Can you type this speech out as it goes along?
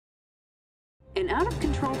An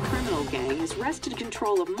out-of-control criminal gang has wrested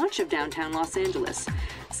control of much of downtown Los Angeles.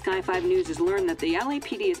 Sky 5 News has learned that the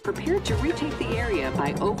LAPD is prepared to retake the area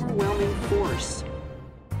by overwhelming force.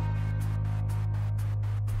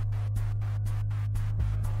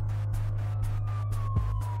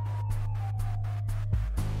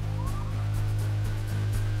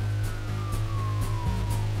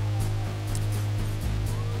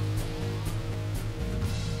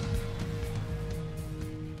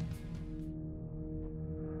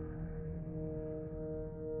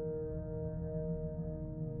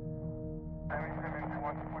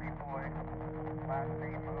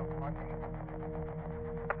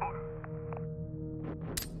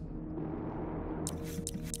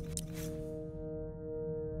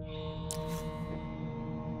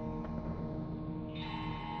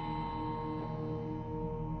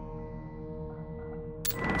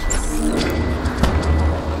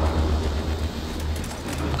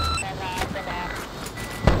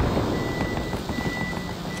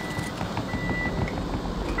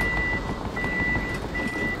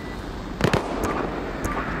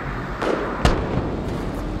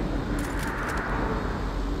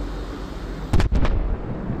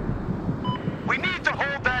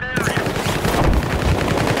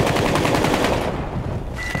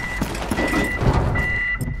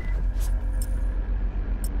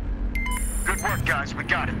 We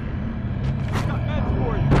got it.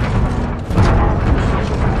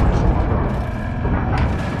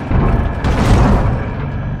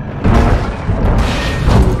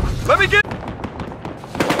 Let me get...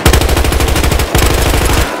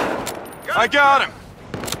 I got him.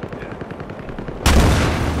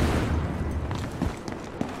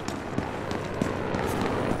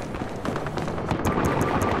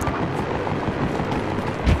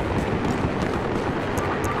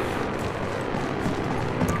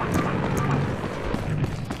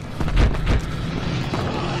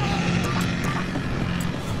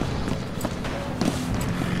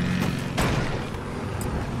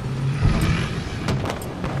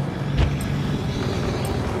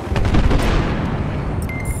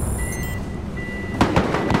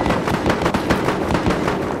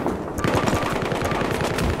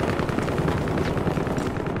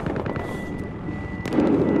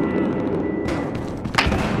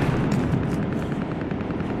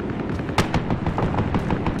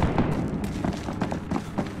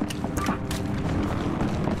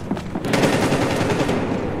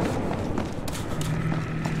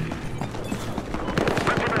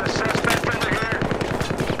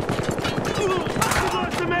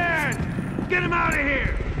 Get him out of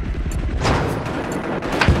here!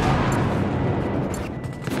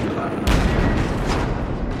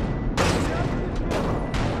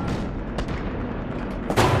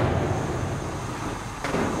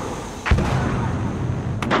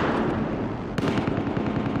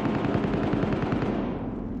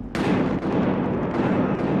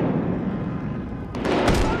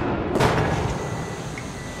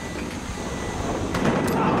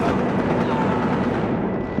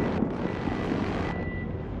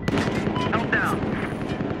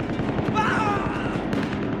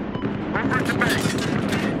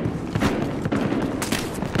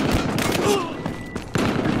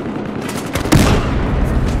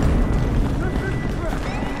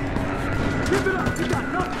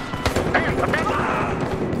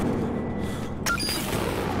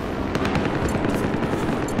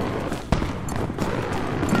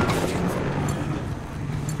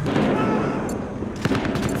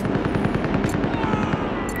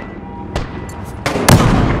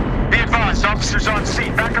 Officers on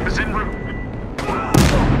scene. Backup is en route.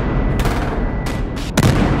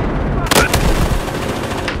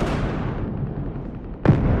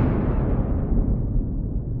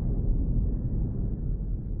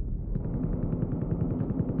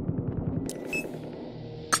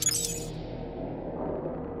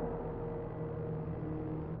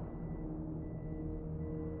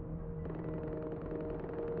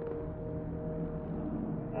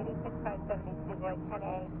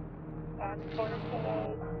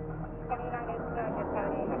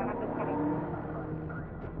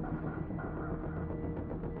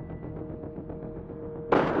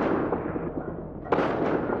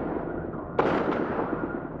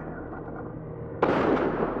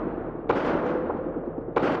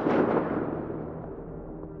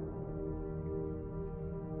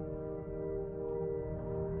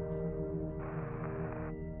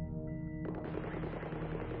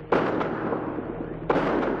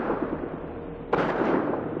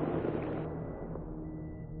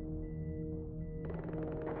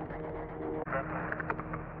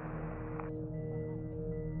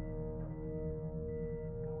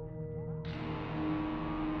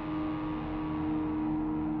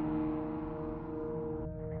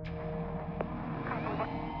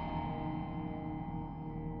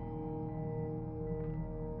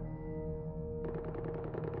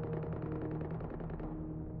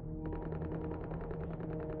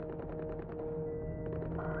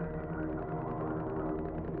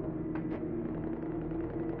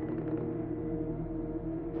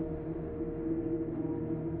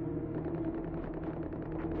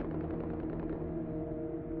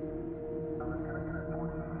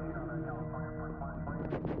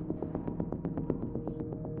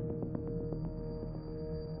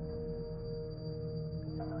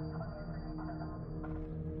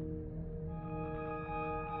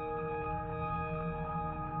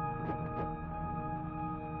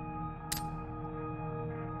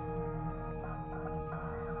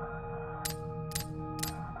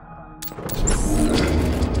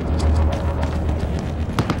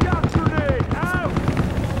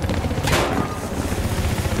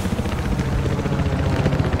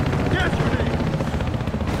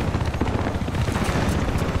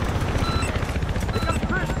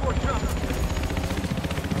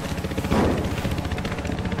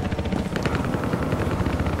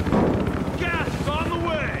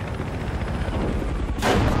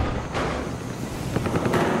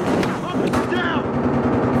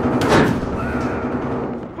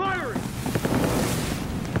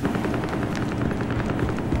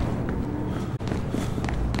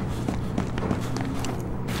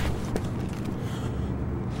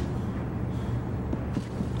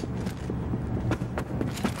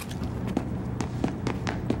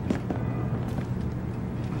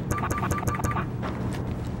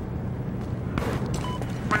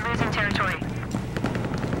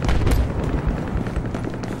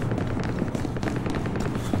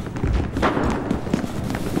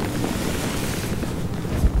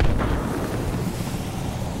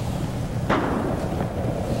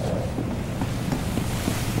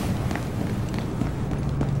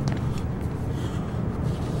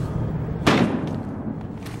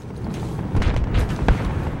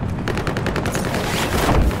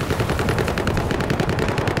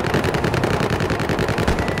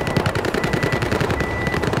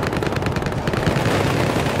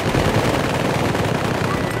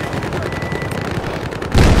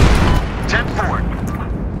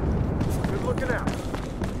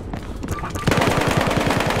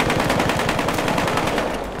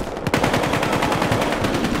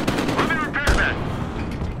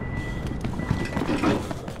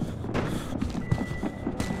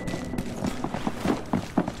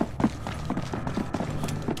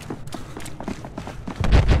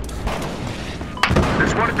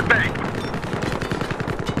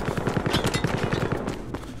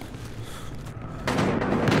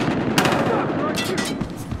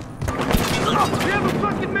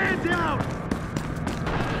 down!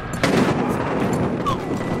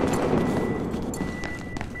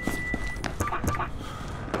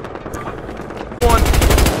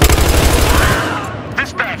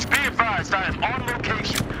 Dispatch, be advised, I am on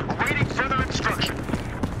location, awaiting further instruction.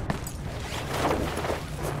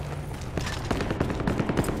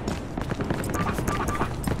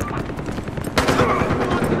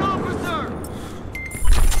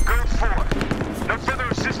 Go 4. No further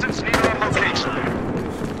assistance needed on location.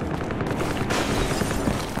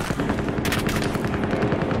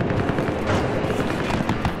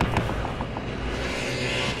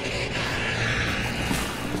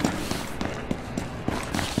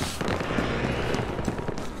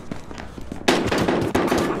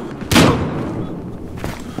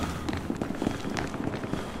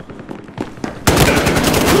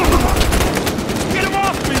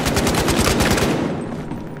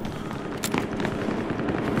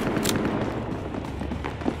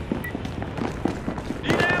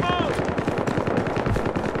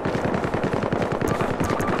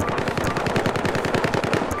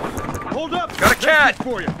 Hold up! Got a cat!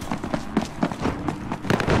 For you.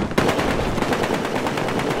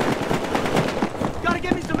 Gotta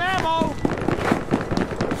get me some ammo!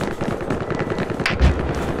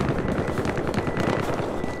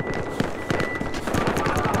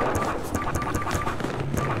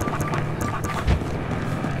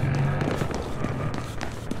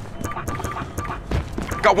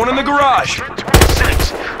 Got one in the garage!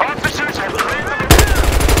 26. Officers have cleared the...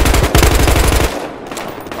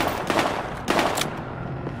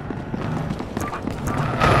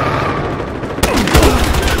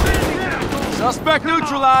 Suspect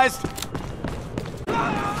neutralized!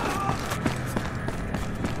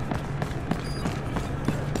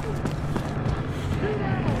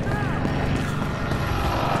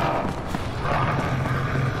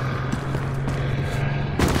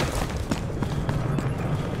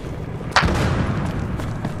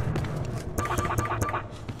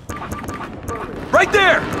 Right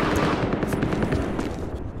there!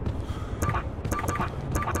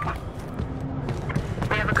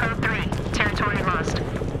 We have a code 3. Territory lost.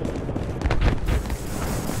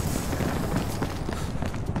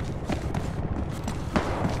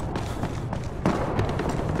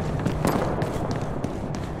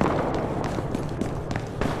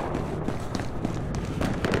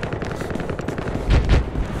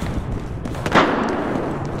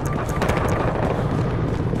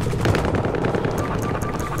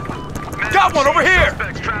 Got one over here!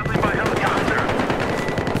 Suspects traveling by helicopter.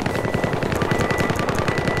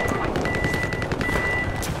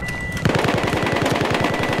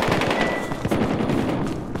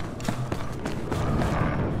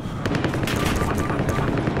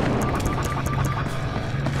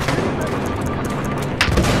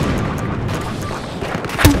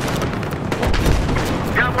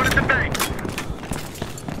 Got one at the bank.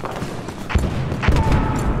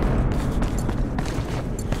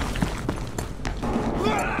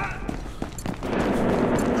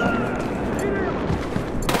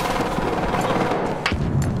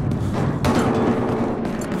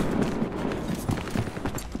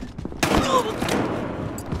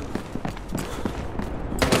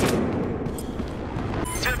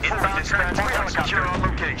 Inbound transport secure on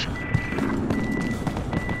location.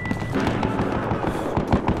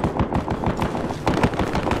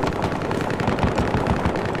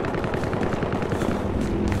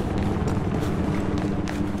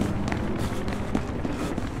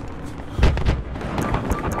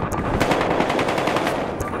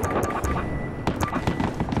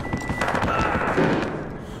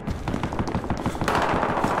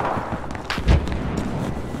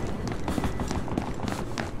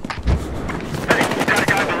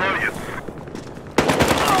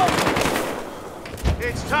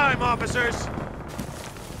 It's time, officers!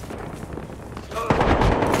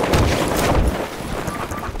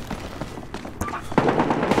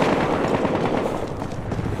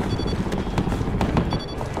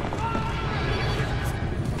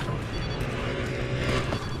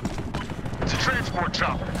 It's a transport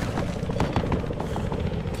chopper.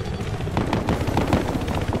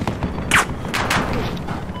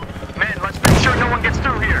 Man, let's make sure no one gets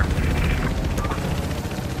through here.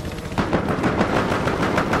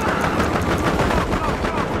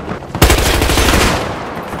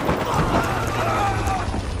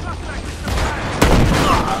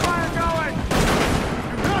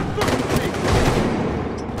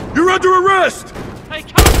 You're under arrest! Hey,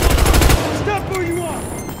 Constable! Stop where you are!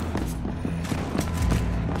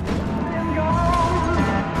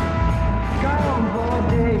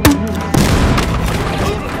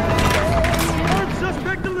 Third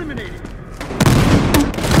suspect eliminated.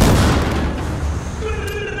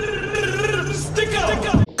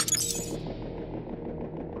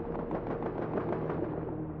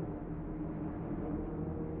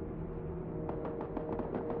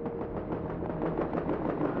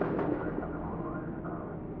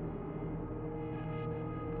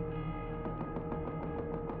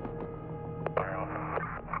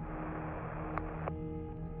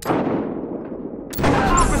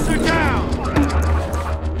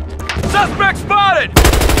 Suspect spotted! They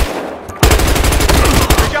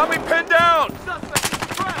got me pinned down! Suspect is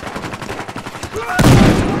suppressed!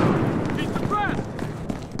 He's suppressed!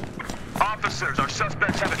 Officers, our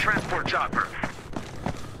suspects have a transport chopper.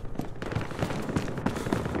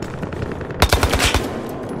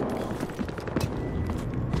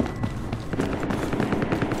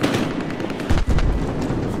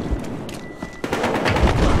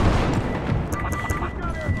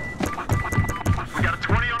 We got a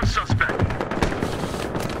 20 on a suspect.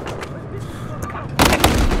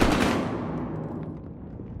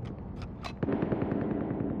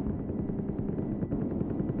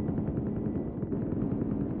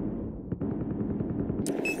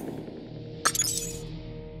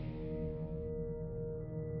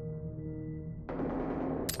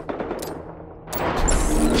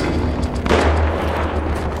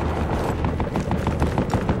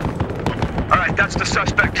 All right, that's the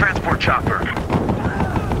suspect transport chopper.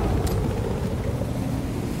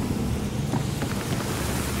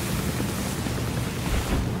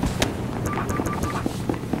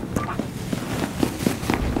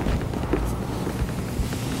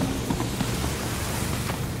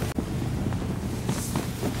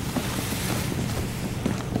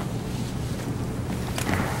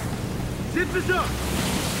 Zip is up!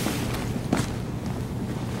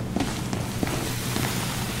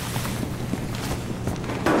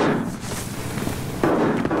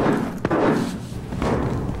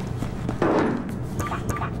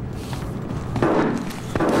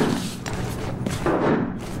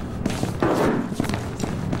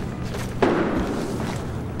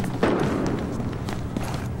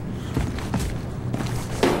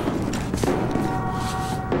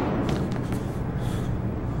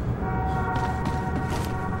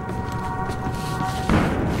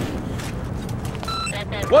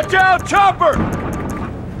 Watch out, chopper!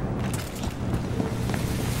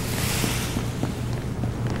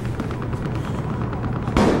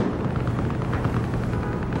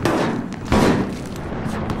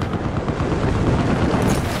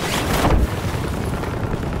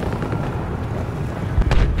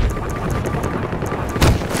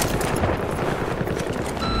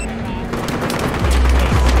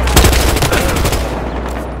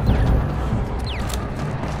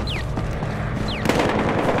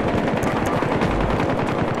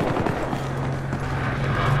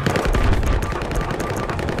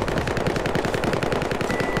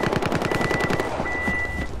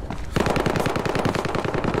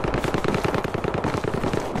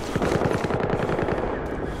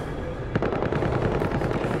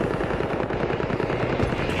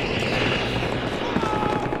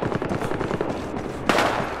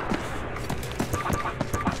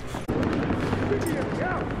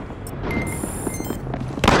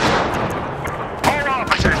 All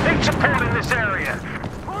officers, need support in this area.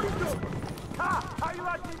 How you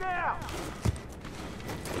like me now?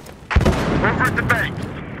 Over at the bank.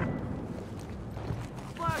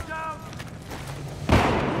 Flash out!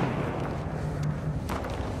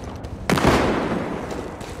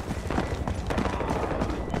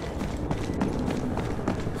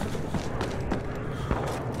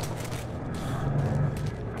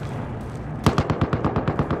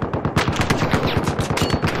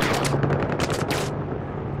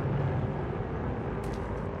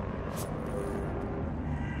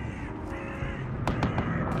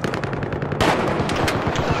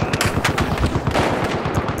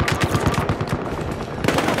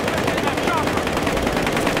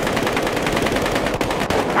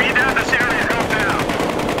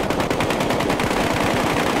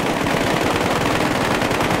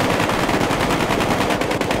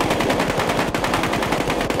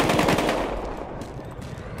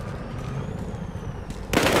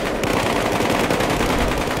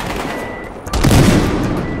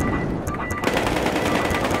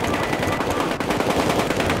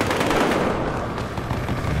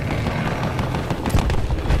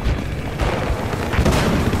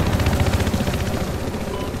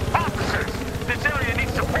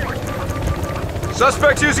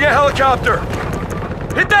 Suspect's using a helicopter!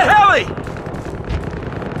 Hit that heli!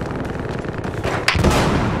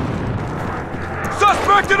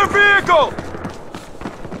 Suspect in a vehicle!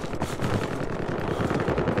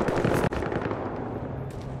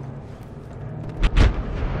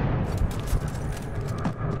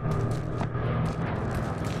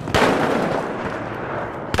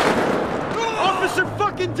 Officer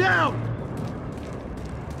fucking down!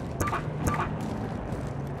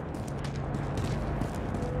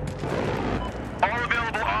 All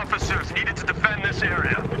available officers needed to defend this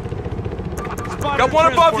area. Got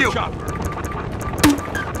one above you!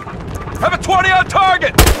 Have a 20 on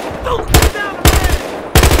target!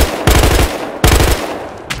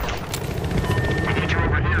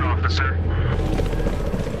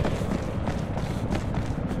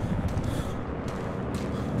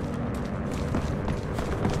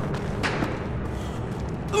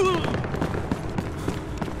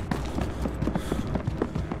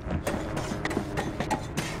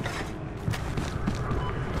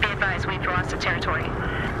 lost the territory.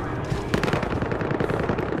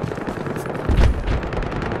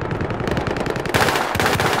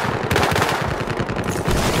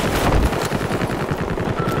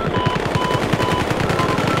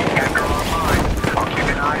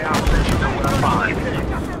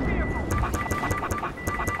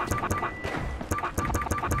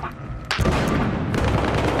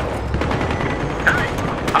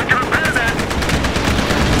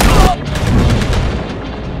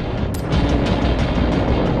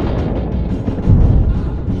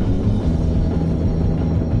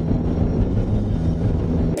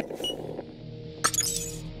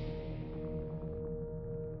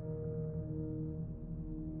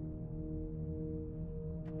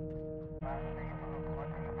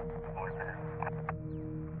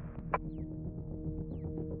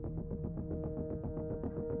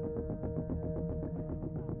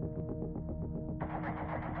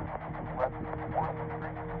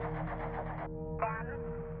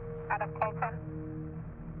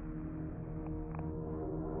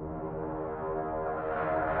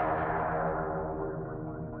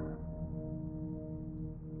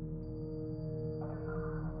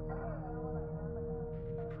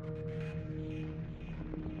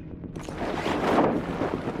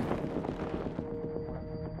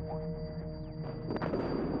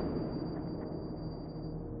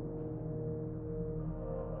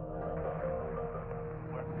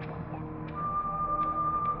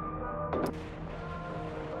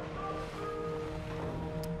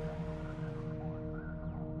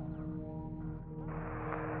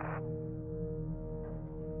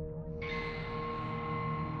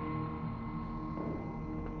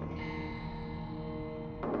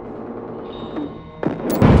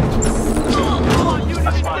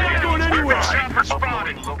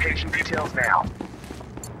 Location details now.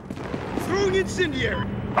 Throwing incendiary!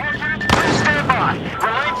 All units, please stand by.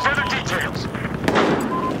 Relaying further details.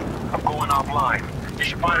 I'm going offline. You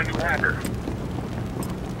should find a new hacker.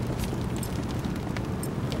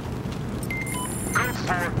 Code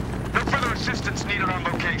 4. No further assistance needed on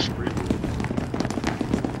location.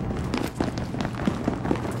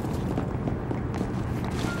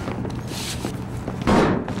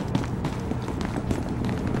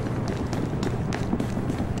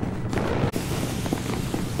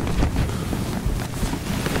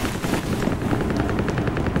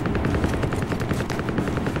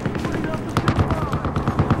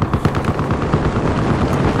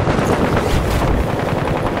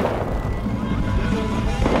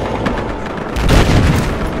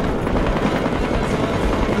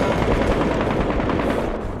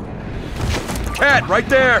 Cat, right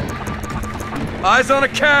there! Eyes on a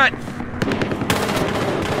cat!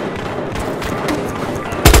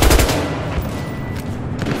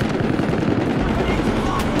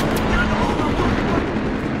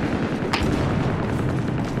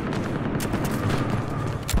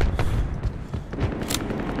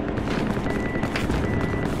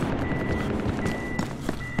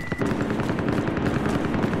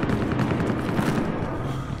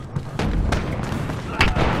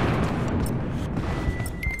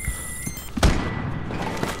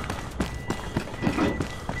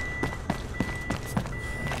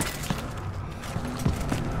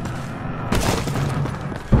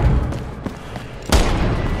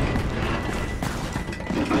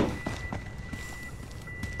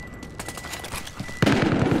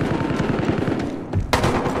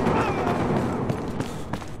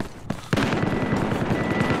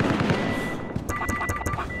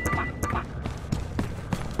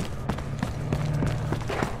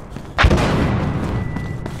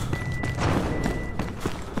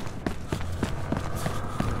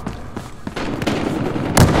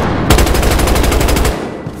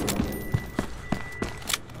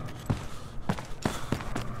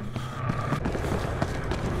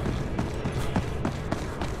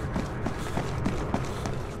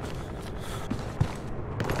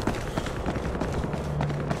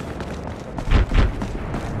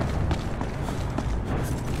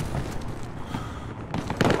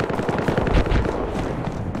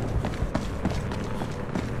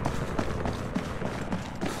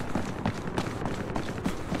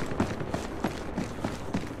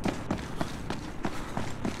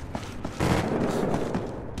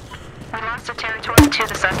 The territory to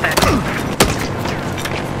the suspects.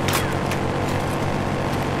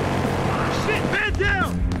 Shit, man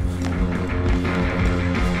down!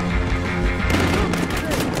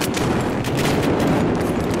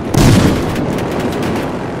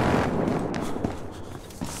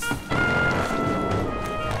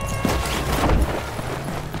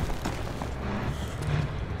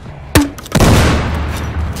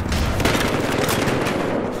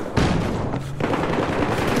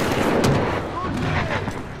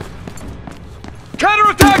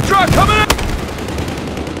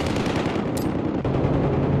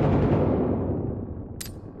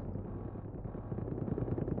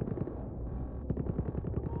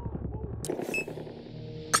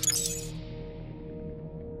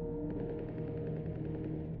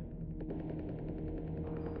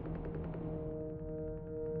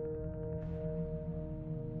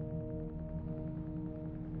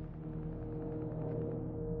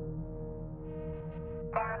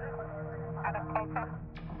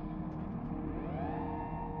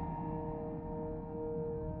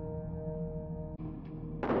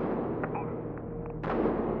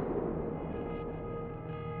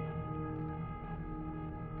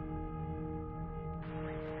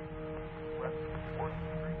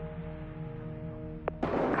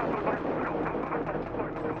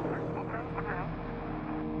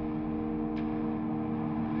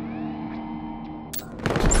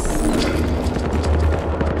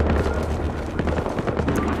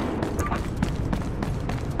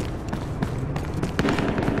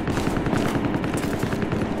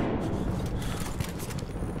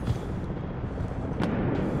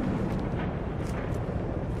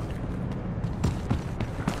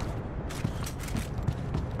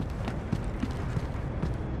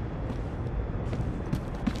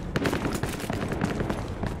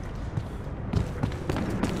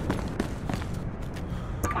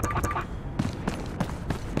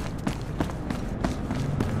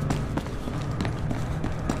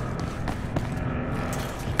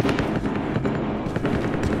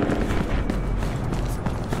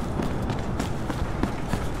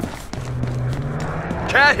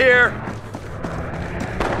 Cat here.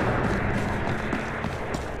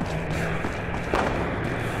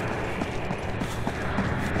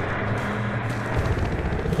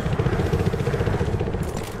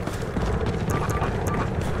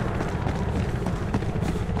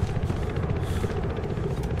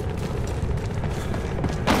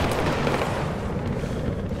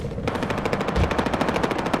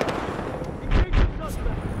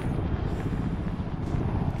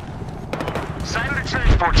 Sighted a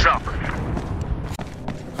transport chopper.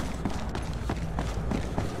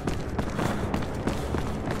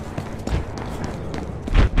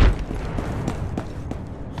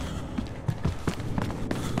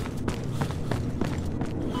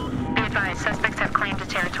 Be advised, suspects have claimed the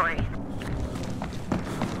territory.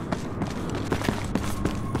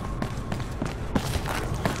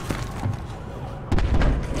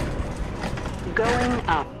 Going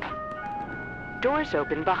up. Doors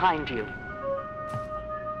open behind you.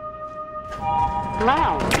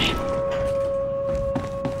 Lounge.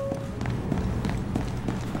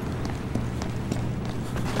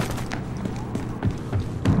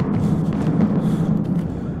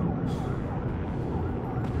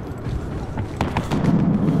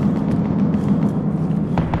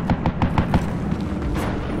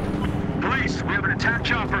 Police, we have an attack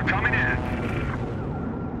chopper coming in.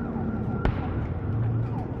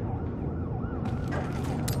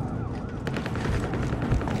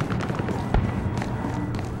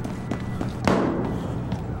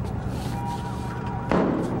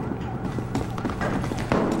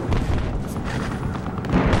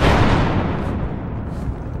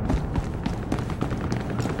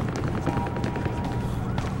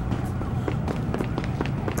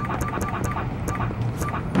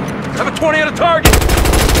 Have a 20 on a target!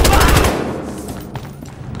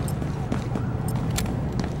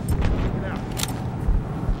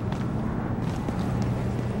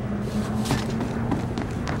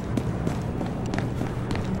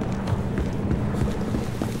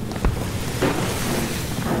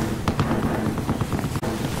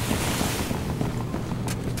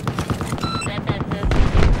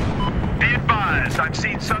 Be advised, I've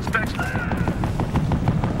seen suspects.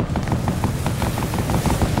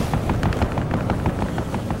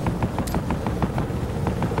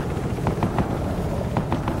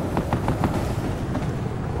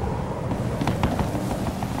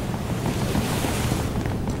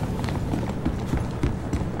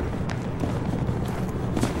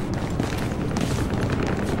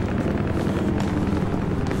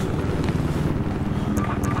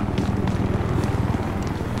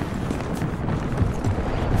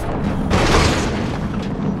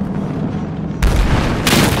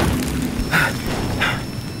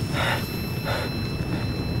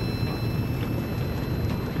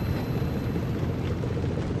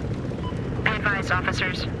 Be advised,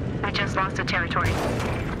 officers. We just lost the territory.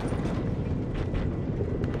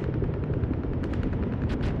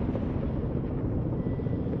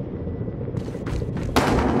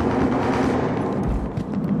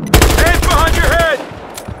 Hands behind your head!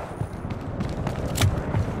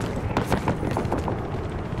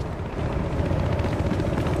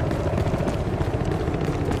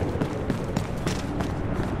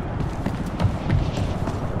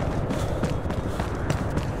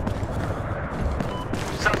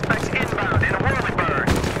 Suspects inbound in a whirlybird.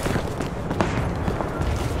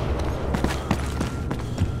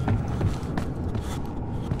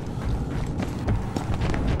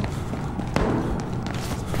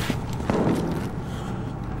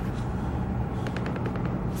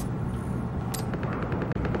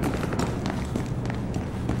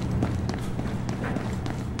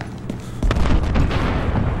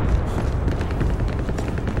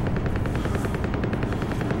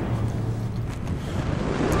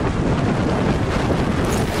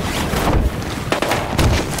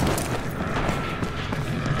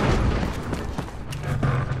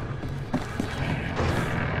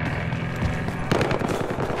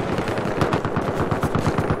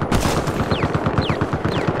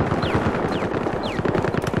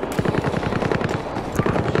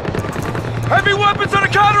 Heavy weapons on a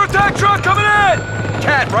counterattack truck coming in!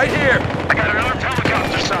 Cat, right here! I got an armed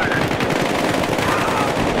helicopter sighted.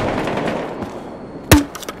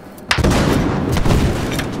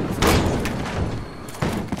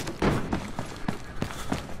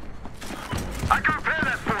 I can repair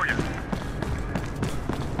that for you.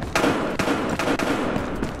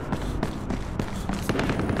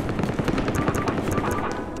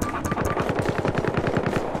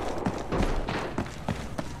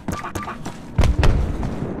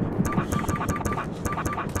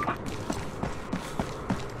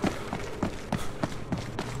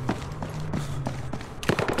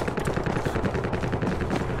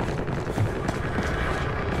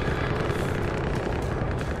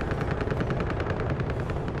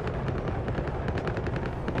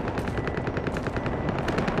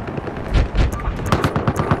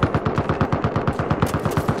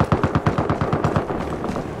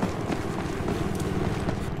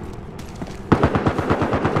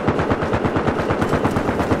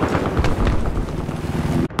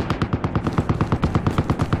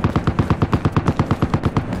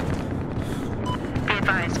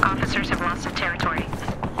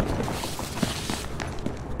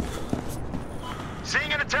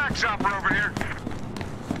 attack chopper over here.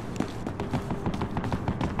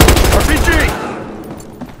 RPG!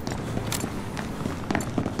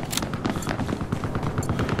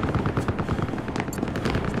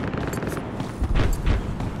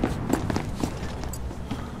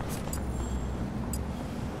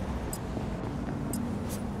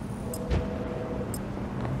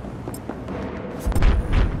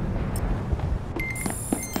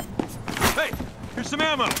 Hey, here's some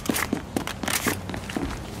ammo.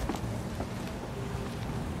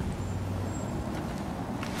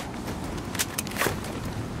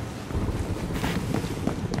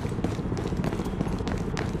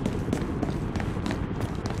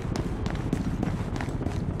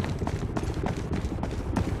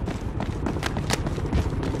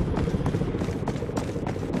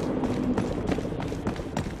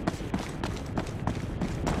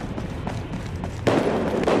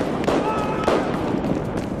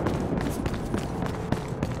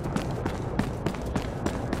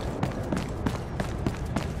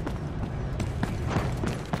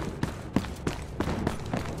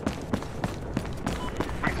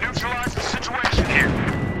 We've neutralized the situation here.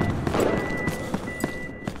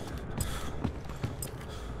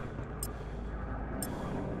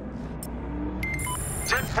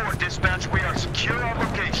 Ten 4 dispatch, we are secure on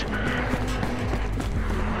location.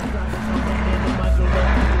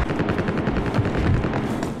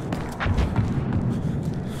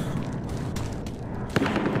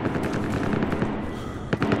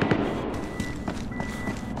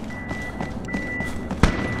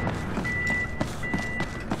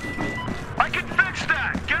 I can fix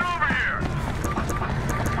that! Get over here!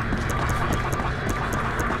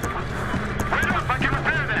 Wait up, I can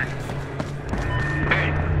repair that! Hey,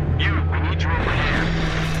 you, we need you over here.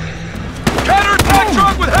 Counterattack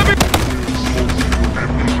truck with heavy...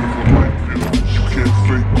 You can't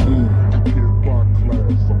fake cool, you can't buy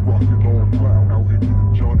class. I'm rocking on loud, out here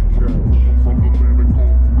getting Johnny Cash. From the land that go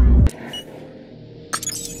real.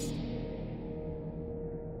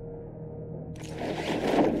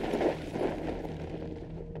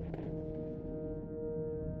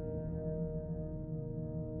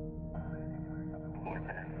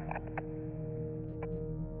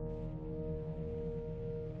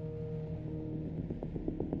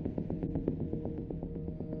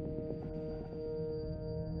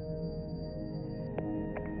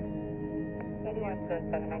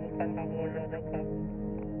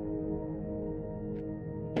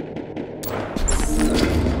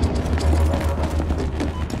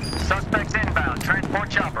 Suspects inbound, transport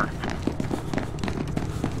chopper.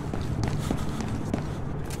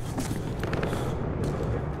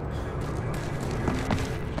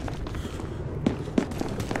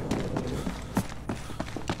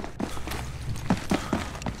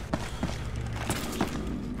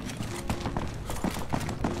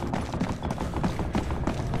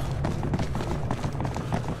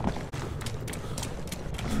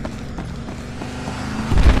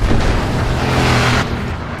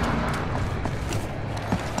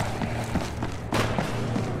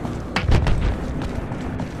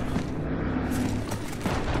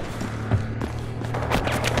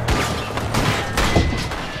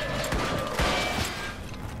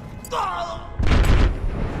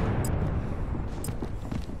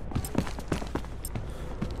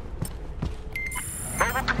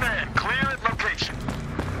 Mobile command, clear at location.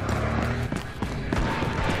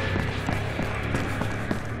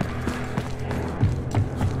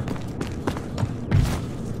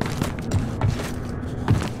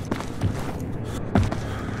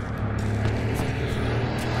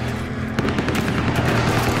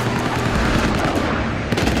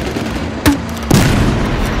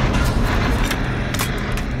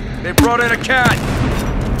 They brought in a cat!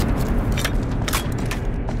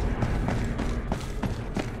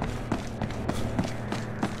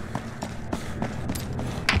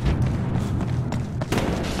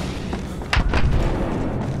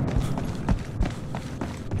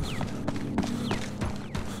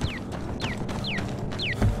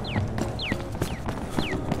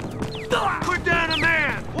 Put down a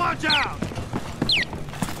man! Watch out!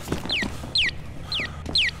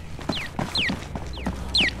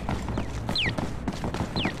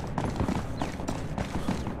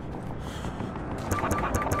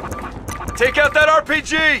 Take out that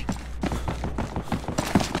RPG!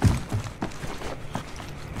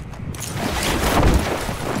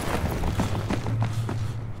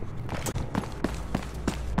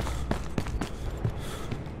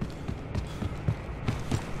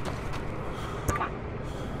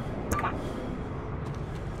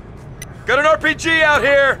 Got an RPG out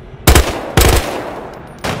here!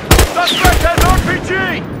 Suspect has RPG!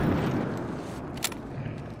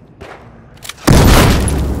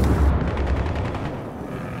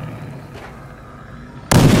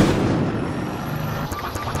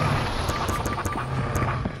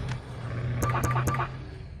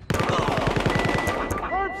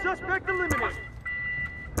 Suspect eliminated.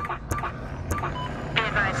 Be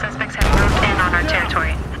advised, suspects have moved in on our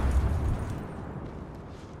territory.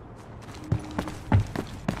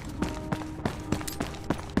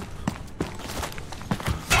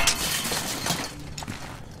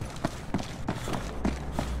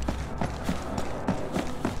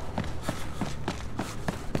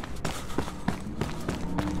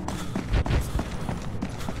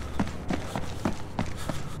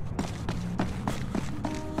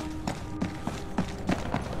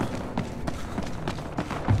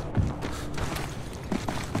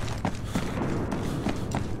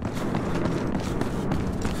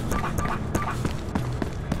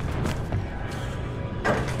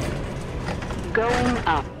 Going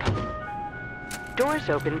up. Doors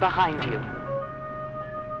open behind you.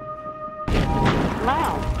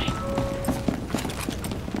 Lounge.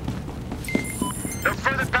 No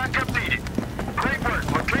further backup needed. Great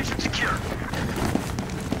work. Location secure.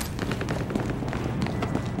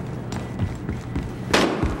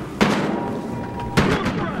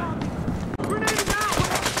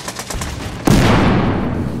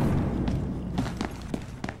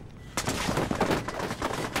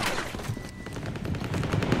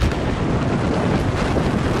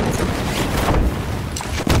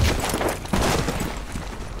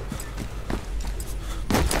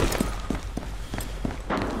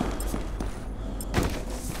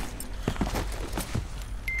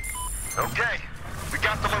 Okay, we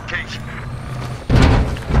got the location.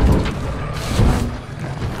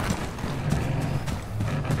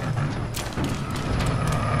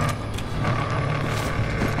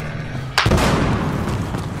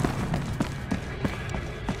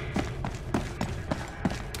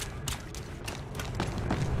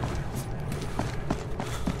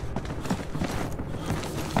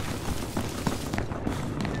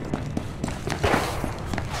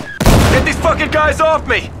 Get these fucking guys off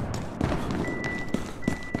me!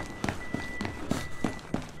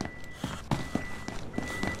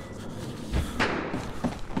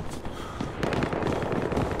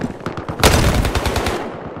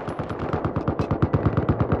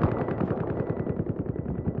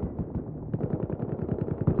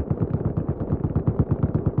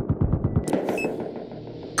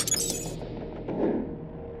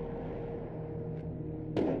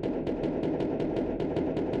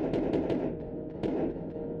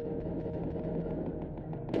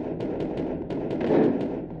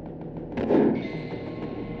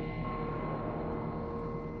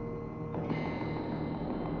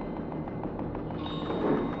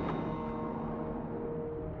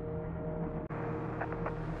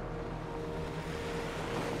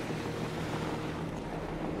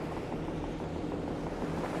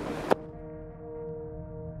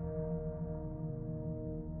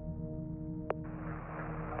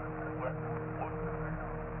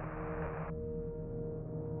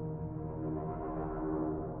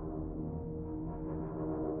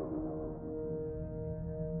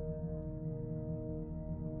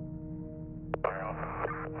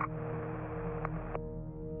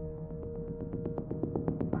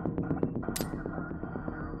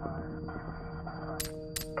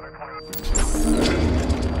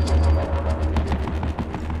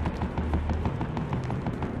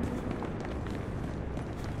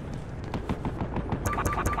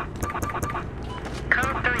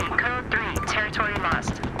 Code 3, territory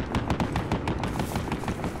lost.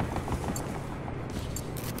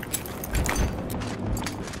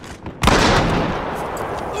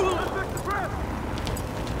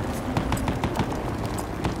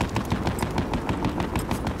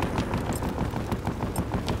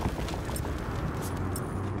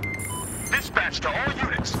 Dispatch to all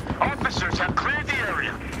units. Officers have cleared the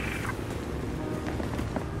area.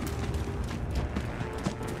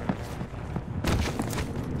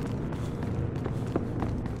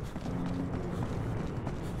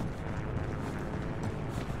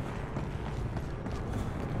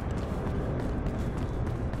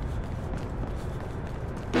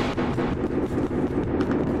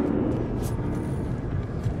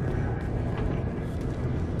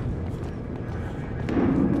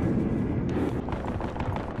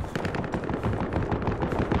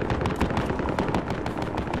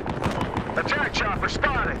 Attack chopper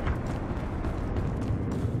spotted.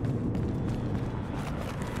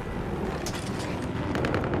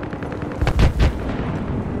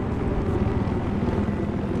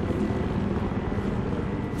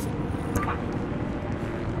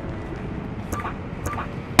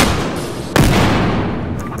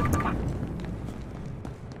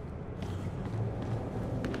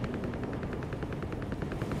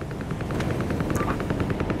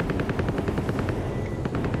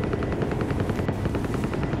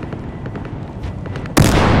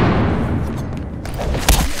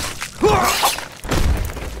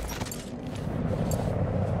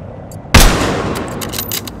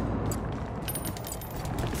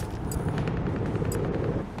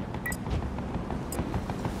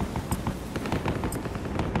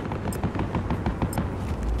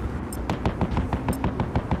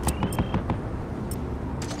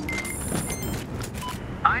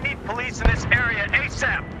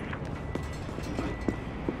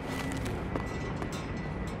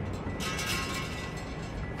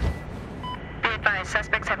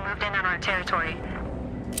 Suspects have moved in on our territory.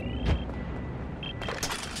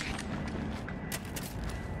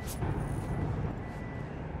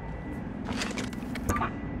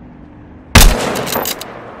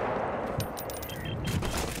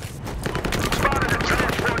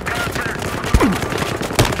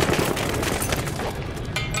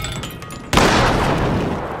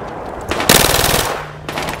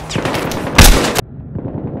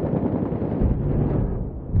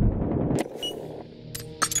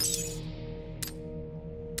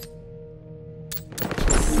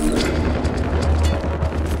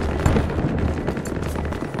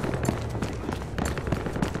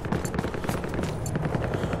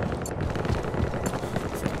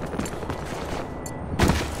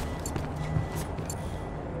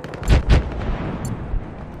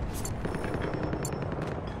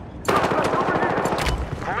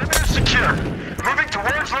 Moving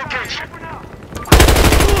towards location.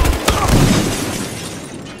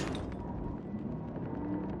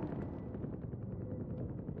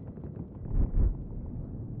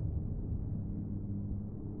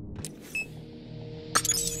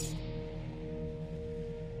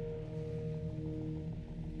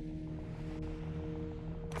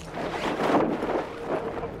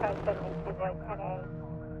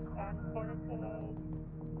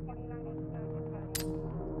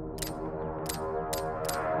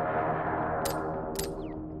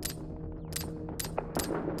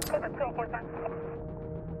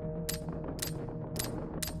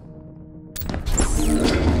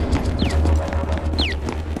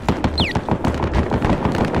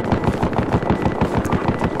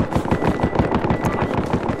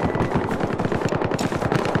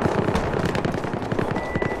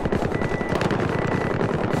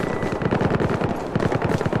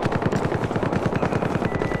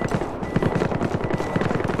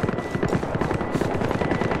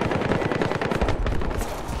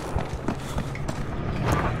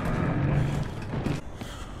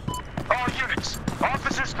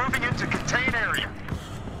 Officers moving into contain area.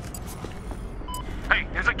 Hey,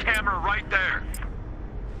 there's a camera right there.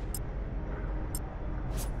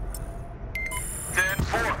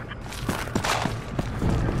 10-4.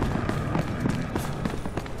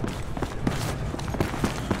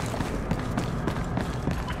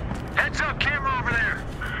 Heads up, camera over there.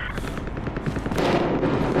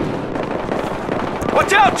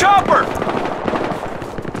 Watch out, chopper!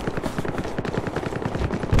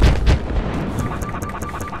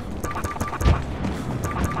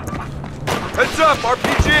 Heads up,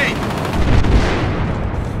 RPG!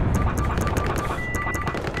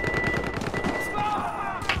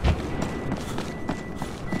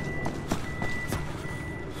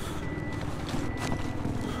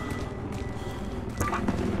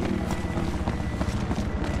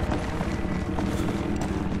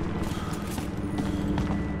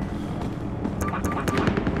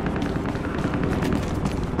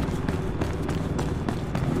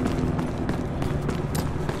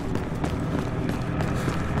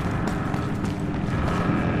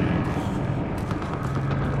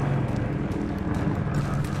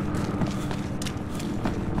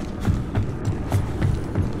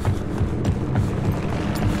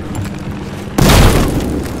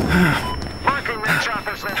 Marking that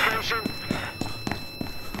chopper's location.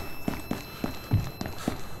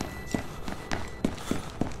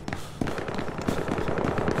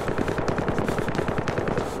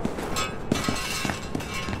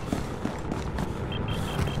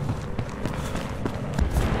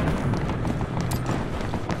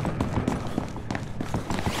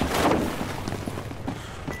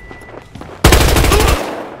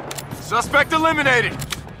 Suspect eliminated!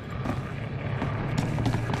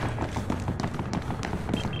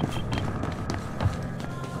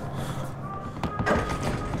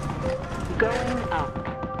 Going up.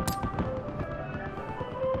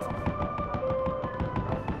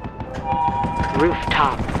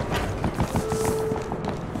 Rooftop.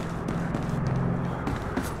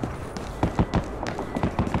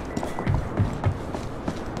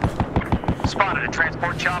 Spotted a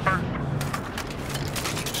transport chopper.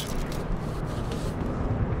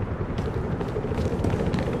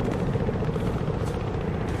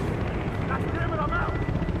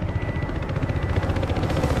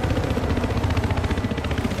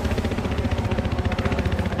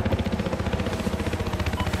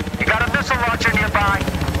 You got a missile launcher nearby.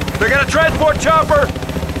 They got a transport chopper!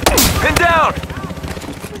 Pinned down!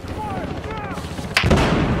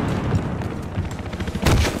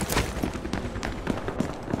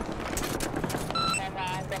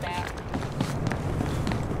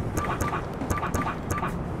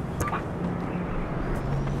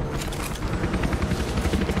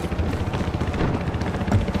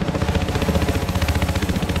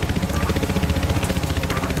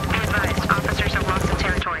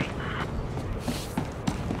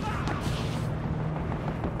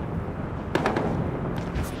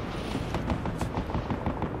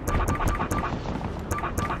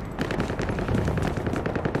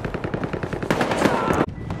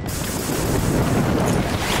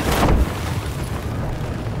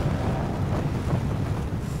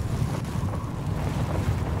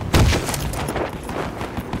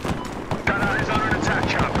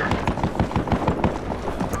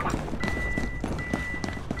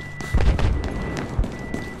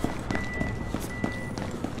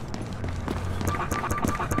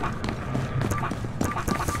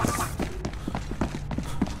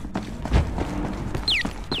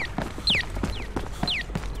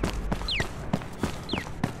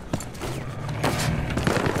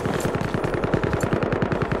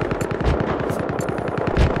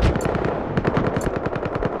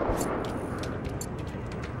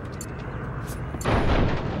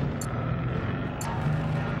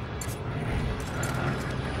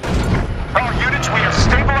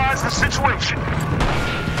 switch.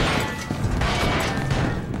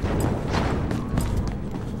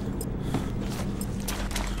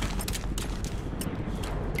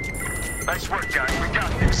 Nice work, guys. We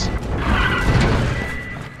got this.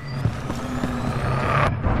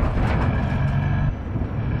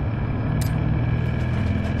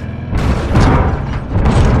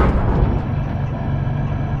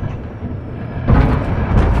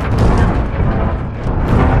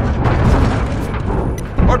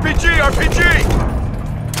 RPG! RPG!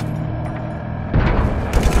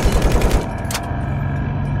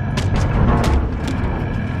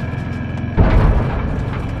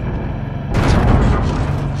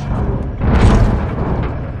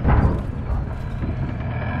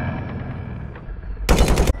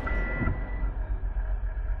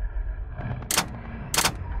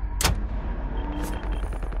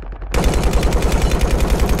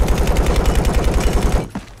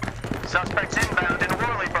 Suspects inbound in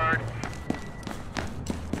Whirlybird.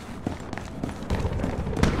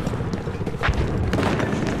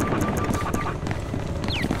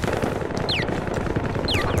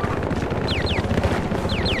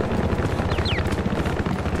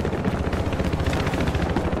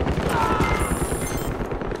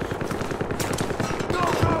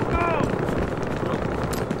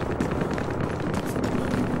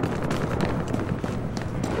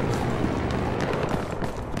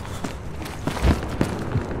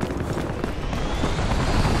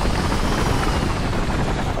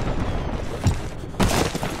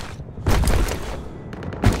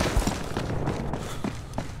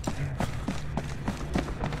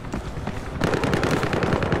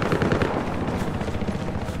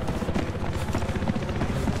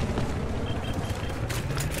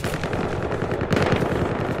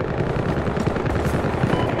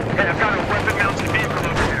 Hey, I've got a weapon-mounted vehicle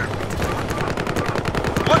over here.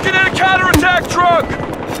 Looking at a counterattack truck!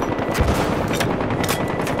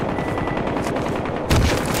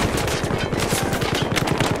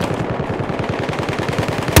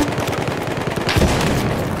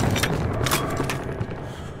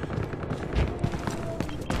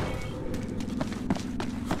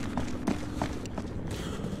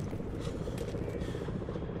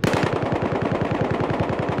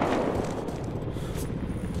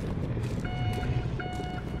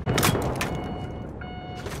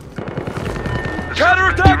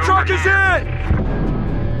 Counterattack truck is in!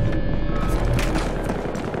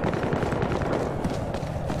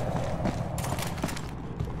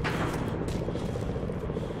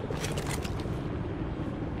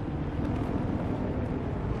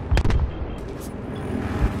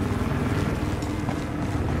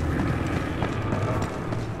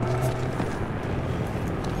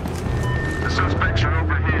 The suspects are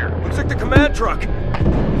over here. Looks like the command truck.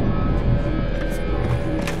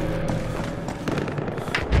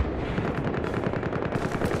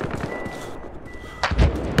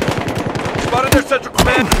 Spotted their central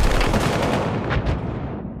command.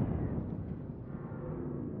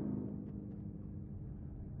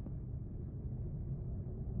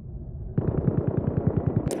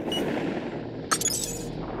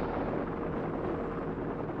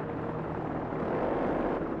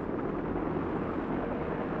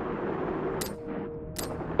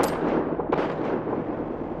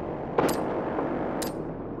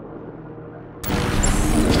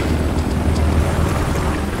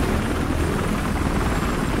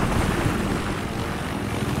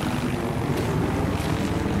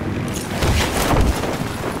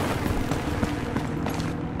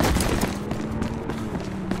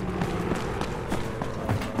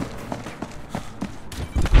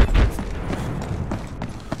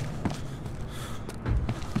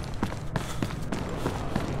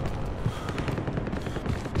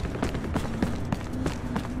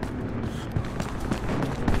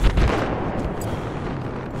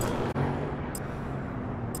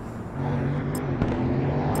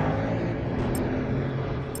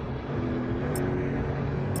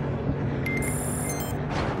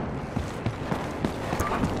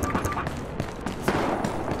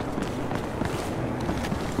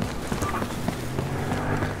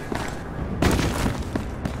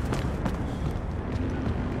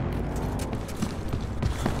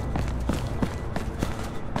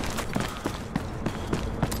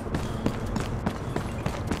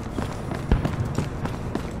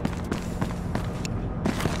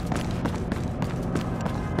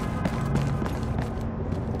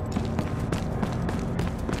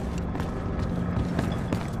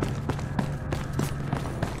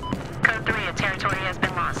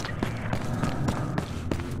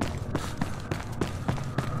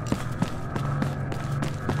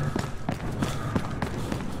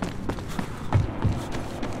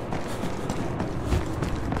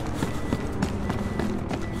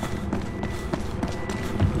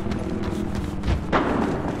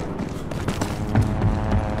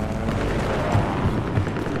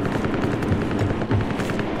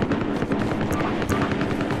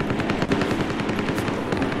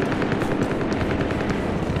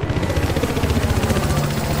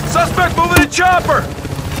 Suspect moving a chopper!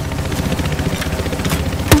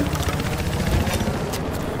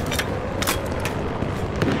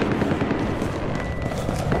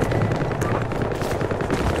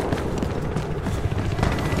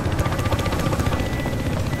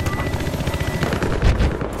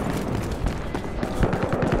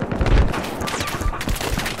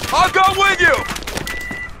 I'll go with you!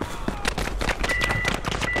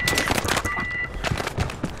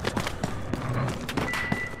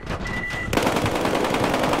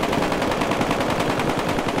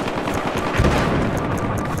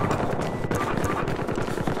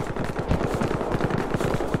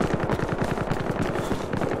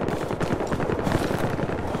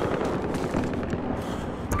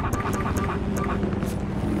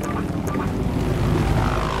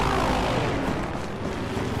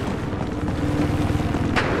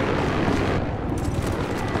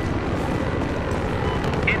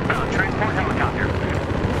 Inbound transport helicopter.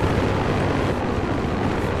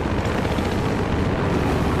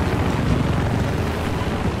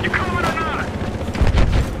 You coming or not?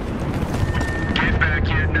 Get back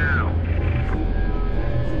here now.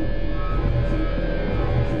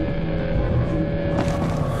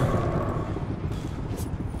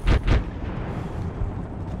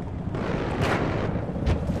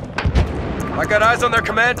 I got eyes on their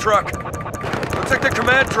command truck. Looks like the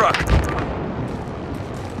command truck.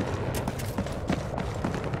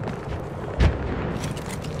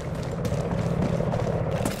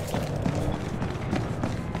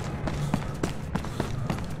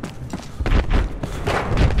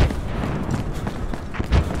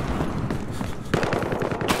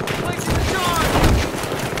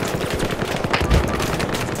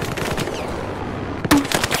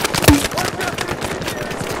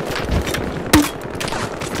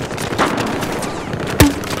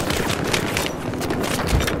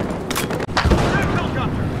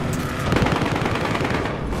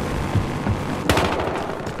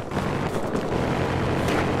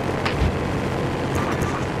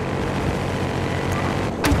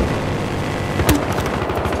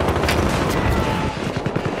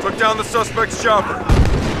 Took down the suspect's chopper.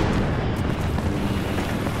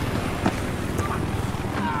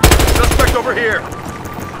 Suspect over here.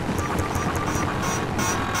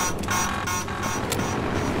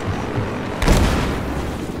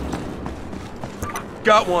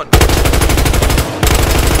 Got one.